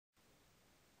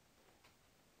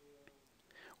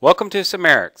Welcome to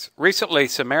Simerics. Recently,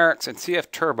 Simerics and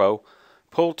CFturbo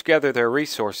pulled together their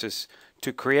resources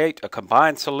to create a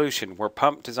combined solution where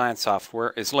pump design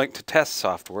software is linked to test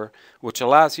software, which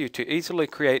allows you to easily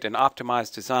create an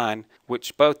optimized design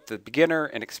which both the beginner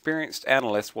and experienced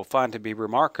analyst will find to be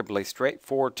remarkably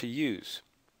straightforward to use.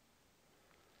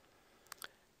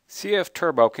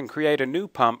 CFturbo can create a new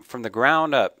pump from the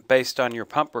ground up based on your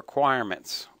pump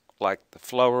requirements, like the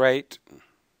flow rate,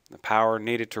 the power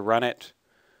needed to run it,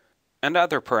 and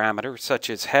other parameters such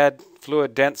as head,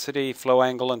 fluid density, flow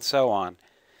angle, and so on,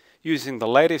 using the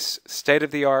latest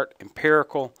state-of-the-art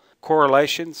empirical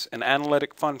correlations and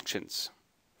analytic functions.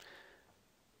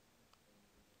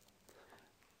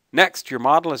 Next, your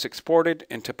model is exported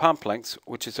into PumpLinx,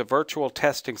 which is a virtual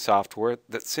testing software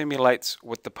that simulates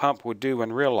what the pump would do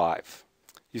in real life.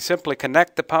 You simply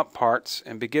connect the pump parts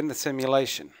and begin the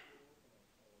simulation.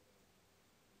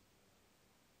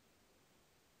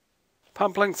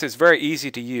 PumpLinx is very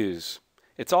easy to use.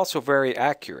 It's also very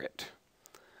accurate,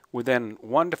 within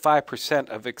 1 to 5%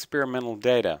 of experimental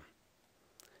data.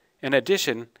 In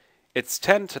addition, it's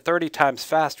 10 to 30 times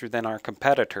faster than our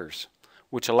competitors,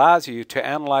 which allows you to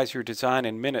analyze your design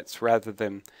in minutes rather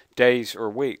than days or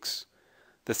weeks.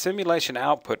 The simulation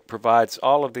output provides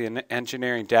all of the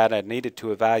engineering data needed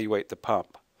to evaluate the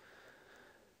pump.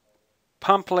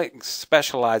 PumpLinx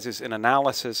specializes in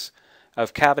analysis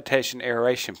of cavitation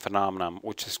aeration phenomenon,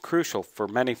 which is crucial for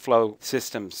many flow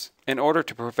systems in order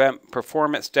to prevent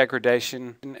performance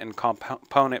degradation and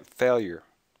component failure.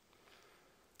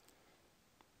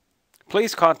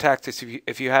 Please contact us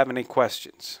if you have any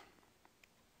questions.